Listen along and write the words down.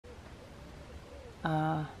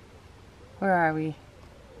Where are we?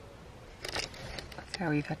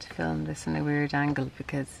 Sorry, we've had to film this in a weird angle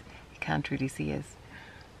because you can't really see us.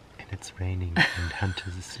 And it's raining and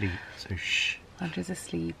Hunter's asleep, so shh. Hunter's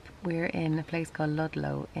asleep. We're in a place called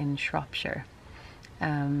Ludlow in Shropshire.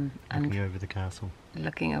 Looking over the castle.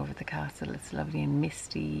 Looking over the castle. It's lovely and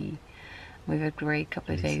misty. We've had a great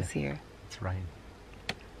couple of days here. It's rain.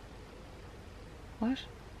 What?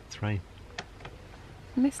 It's rain.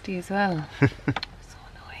 Misty as well. So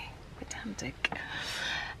annoying. Pedantic.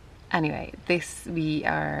 Anyway, we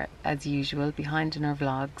are as usual behind in our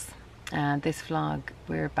vlogs. This vlog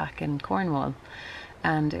we're back in Cornwall,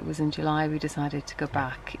 and it was in July we decided to go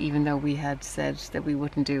back, even though we had said that we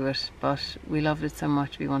wouldn't do it, but we loved it so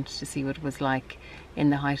much we wanted to see what it was like in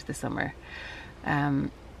the height of the summer,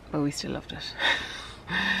 but we still loved it.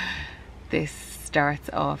 This starts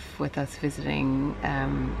off with us visiting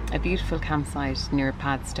a beautiful campsite near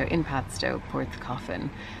Padstow, Porthcoffin,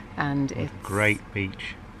 and it's a great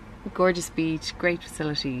beach. Gorgeous beach, great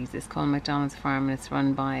facilities. It's called McDonald's Farm and it's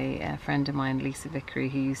run by a friend of mine, Lisa Vickery,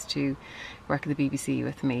 who used to work at the BBC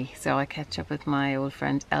with me. So I catch up with my old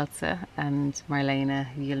friend Elsa and Marlena,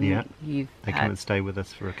 who you've they come and stay with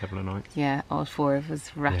us for a couple of nights. Yeah, all four of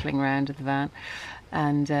us rattling around in the van.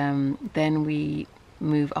 And then we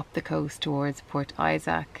move up the coast towards Port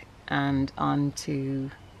Isaac and on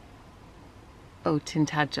to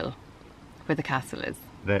Tintagel, where the castle is.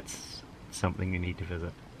 That's something you need to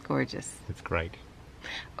visit. Gorgeous. It's great.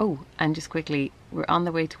 Oh, and just quickly, we're on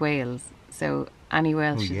the way to Wales, so any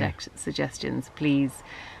Welsh suggestions, please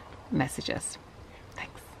message us.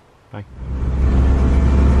 Thanks. Bye.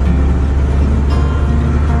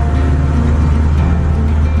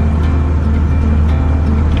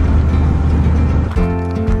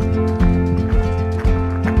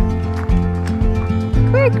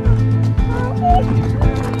 Quick!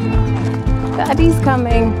 Daddy's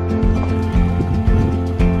coming.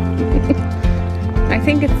 I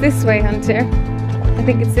think it's this way, Hunter. I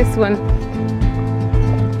think it's this one.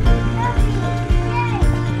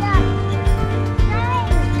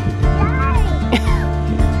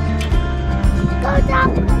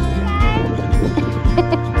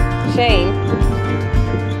 Shane.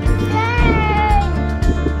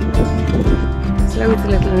 There's loads of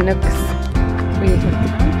little nooks where you can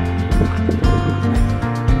camp.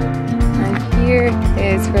 And here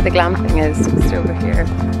is where the glamping is, just over here.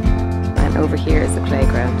 And over here is the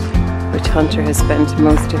playground, which Hunter has spent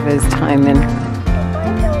most of his time in.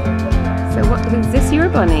 So is this your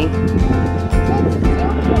bunny?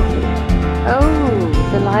 Oh,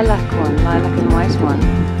 the lilac and white one.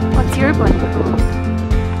 What's your bunny called?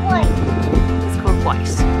 White. It's called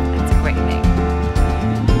White. That's a great name.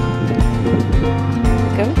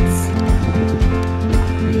 The goats.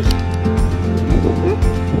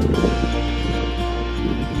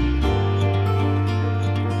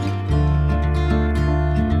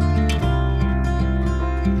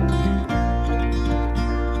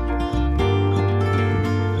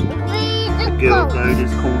 Guild road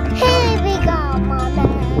is called a show. Here we go, Mama.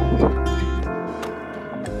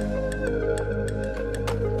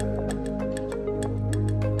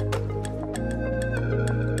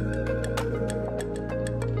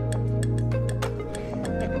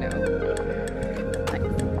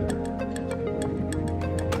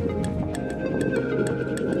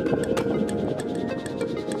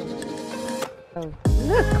 Oh,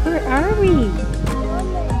 look, where are we?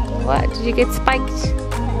 What, did you get spiked?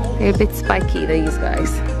 They're a bit spiky, these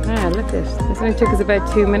guys. Ah, look at this. This only took us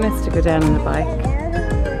about 2 minutes to go down on the bike.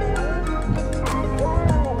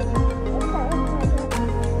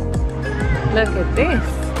 Look at this.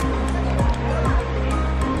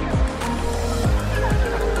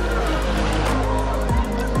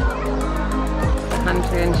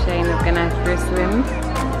 Hunter and Shane have gone out for a swim.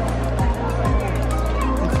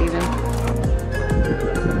 You can see them.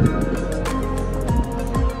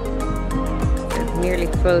 Nearly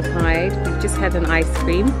full tide. We've just had an ice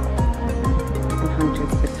cream and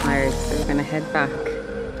Hunter's a bit tired, so we're going to head back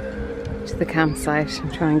to the campsite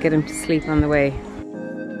and try and get him to sleep on the way.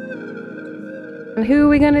 And who are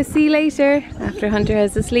we going to see later after Hunter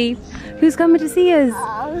has to sleep? Who's coming to see us?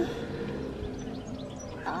 I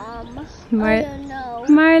don't know.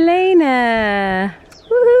 Marlena!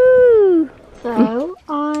 Woohoo! So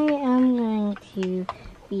I am going to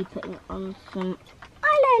be putting on some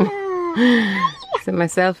eyeliner. So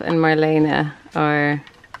myself and Marlena are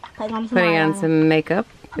putting on some makeup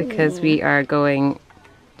because we are going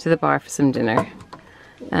to the bar for some dinner.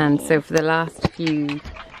 And so for the last few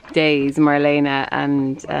days, Marlena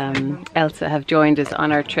and Elsa have joined us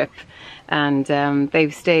on our trip. and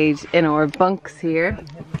they've stayed in our bunks here.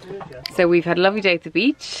 So we've had a lovely day at the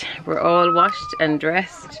beach. We're all washed and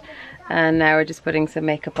dressed, and now we're just putting some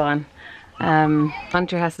makeup on.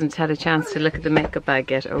 Hunter hasn't had a chance to look at the makeup bag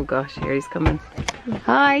yet. Oh gosh, here he's coming.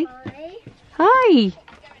 Hi. Hi.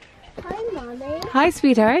 Hi, Mommy. Hi,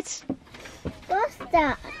 sweetheart. What's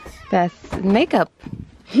that? That's makeup.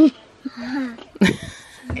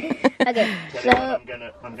 Okay, so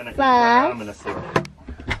I'm gonna eat my arm in a second.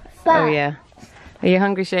 Oh yeah. Are you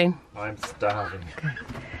hungry, Shane? I'm starving.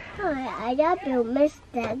 I got a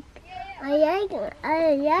mistake.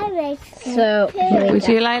 So Would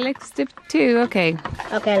you like lipstick too? Okay.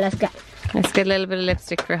 okay, let's go. Let's get a little bit of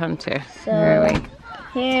lipstick for Hunter. So Where are we?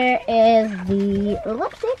 here is the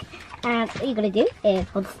lipstick, and what you're gonna do is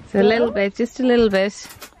hold So a little bit, just a little bit.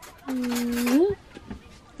 Mm,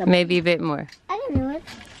 Maybe a bit more. I can do it.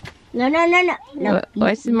 No.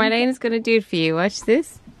 Watch, Marlene's gonna do it for you. Watch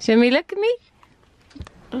this. Show me, look at me.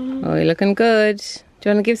 Oh, you're looking good. Do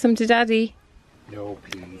you want to give some to Daddy? No,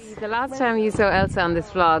 please. The last time you saw Elsa on this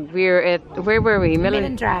vlog, we were at, where were we?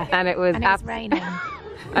 Millendra. And it was, raining.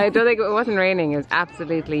 I don't think it wasn't raining, it was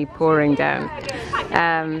absolutely pouring down.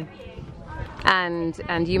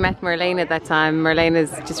 And you met Merlin at that time. Merlin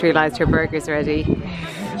has just realised her burger's ready.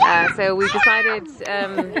 So we decided,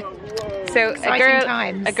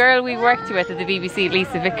 a girl we worked with at the BBC,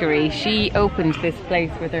 Lisa Vickery, she opened this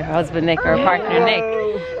place with her husband Nick, or partner Nick.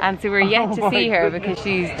 And so we're yet to see her because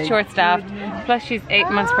she's short-staffed, plus she's 8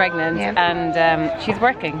 months pregnant, and she's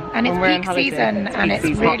working. And it's when we're on peak holiday. season, and it's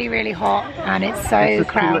really, really hot, and it's so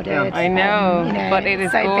crowded. I know, you know, but it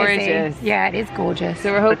is so gorgeous. busy. Yeah, it is gorgeous.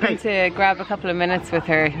 So we're hoping to grab a couple of minutes with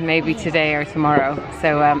her, maybe today or tomorrow.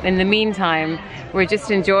 So in the meantime, we're just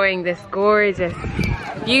enjoying this gorgeous,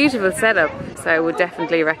 beautiful setup. So I would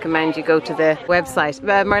definitely recommend you go to the website.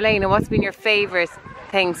 Marlene, what's been your favourite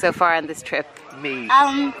thing so far on this trip? Me.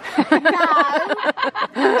 No,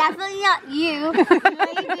 definitely not you.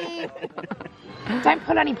 Maybe Don't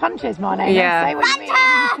pull any punches, Marlene. Yeah. Say what you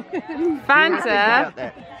mean. Fanta!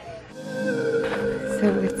 So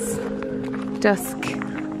it's dusk.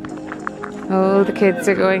 Oh, the kids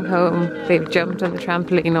are going home. They've jumped on the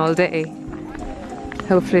trampoline all day.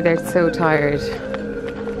 Hopefully they're so tired.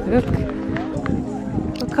 Look.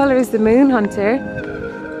 What colour is the moon, Hunter?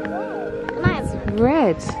 It's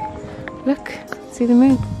red. Look, see the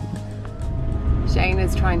moon? Shane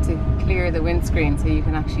is trying to clear the windscreen so you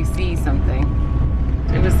can actually see something.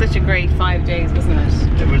 It was such a great 5 days, wasn't it?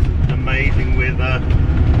 It was amazing weather,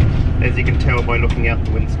 as you can tell by looking out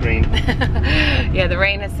the windscreen. Yeah, the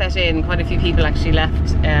rain has set in. Quite a few people actually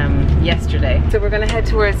left yesterday. So we're going to head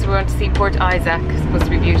towards, we're going to see Port Isaac. It's supposed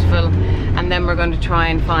to be beautiful. And then we're going to try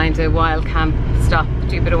and find a wild camp stop,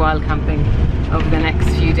 do a bit of wild camping over the next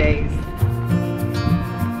few days.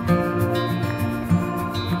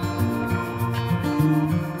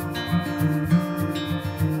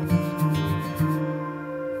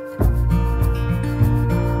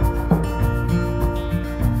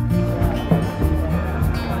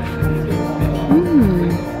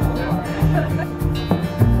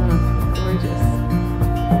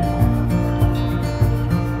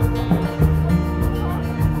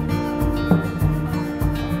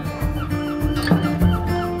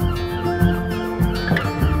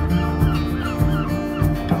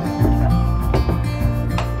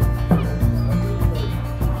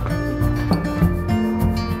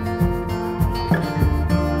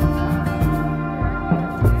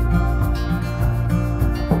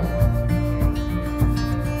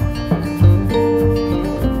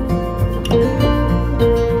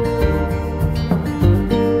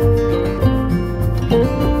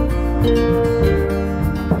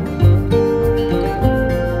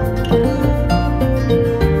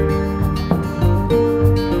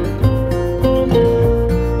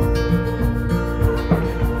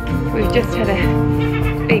 Just had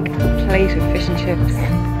a big plate of fish and chips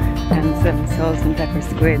and some salt and pepper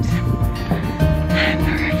squid.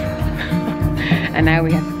 And now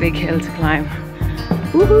we have a big hill to climb.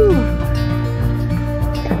 Woohoo!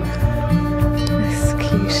 This is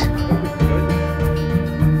cute.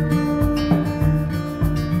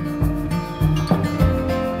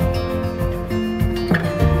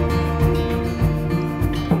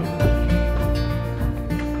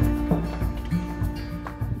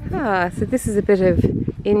 So this is a bit of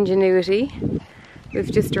ingenuity.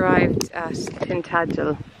 We've just arrived at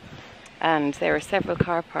Tintagel, and there are several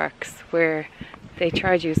car parks where they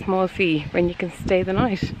charge you a small fee when you can stay the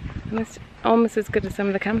night. And it's almost as good as some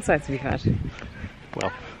of the campsites we've had.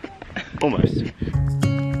 Well, almost.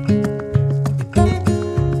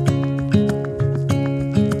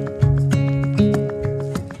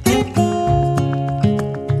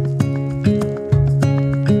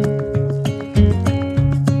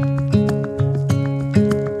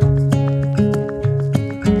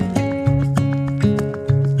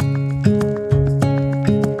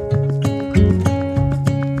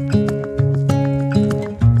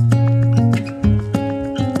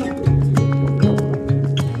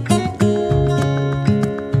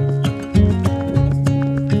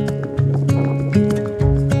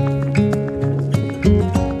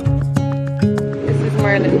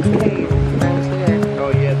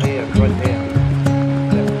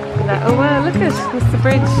 What's the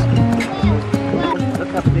bridge?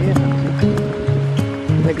 Look up there.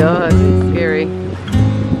 Oh my god, it's scary.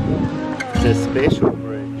 It's a special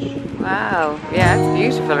bridge. Wow, yeah, it's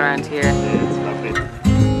beautiful around here. Yeah, it's lovely.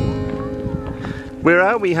 Where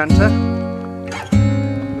are we, Hunter?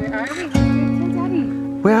 Where are we? Daddy.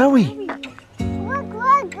 Where are we? Look,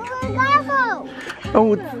 we're castle.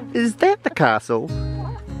 Oh, is that the castle?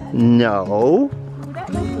 No. That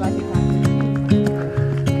looks like a castle.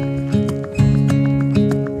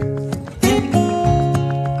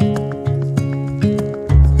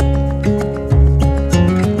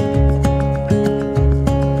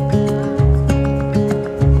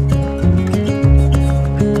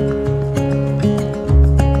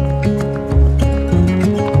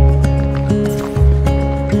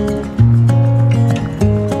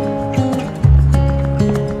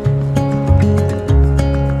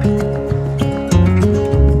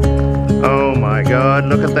 God,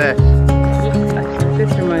 look at that.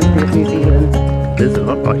 This reminds me of New Zealand. There's a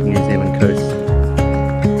lot like New Zealand coast.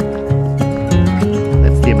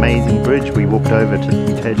 That's the amazing bridge we walked over to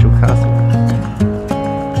Tintagel Castle.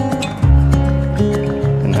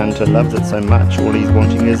 And Hunter loves it so much, all he's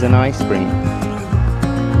wanting is an ice cream.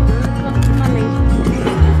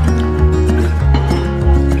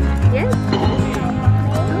 Yes?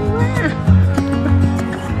 Oh wow.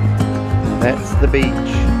 That's the beach.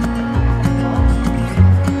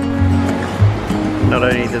 Not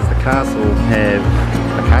only does the castle have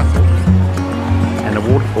a castle and a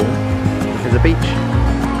waterfall, there's a beach.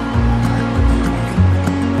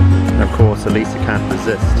 And of course Elisa can't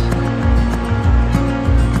resist.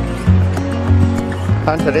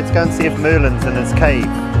 Hunter, let's go and see if Merlin's in his cave.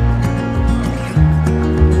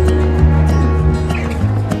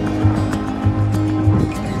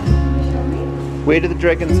 Where do the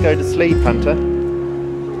dragons go to sleep, Hunter?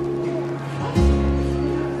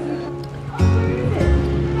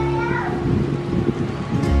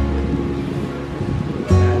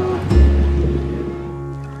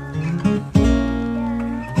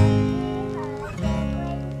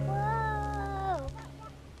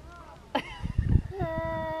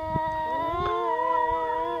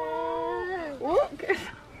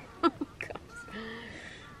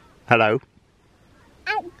 Hello.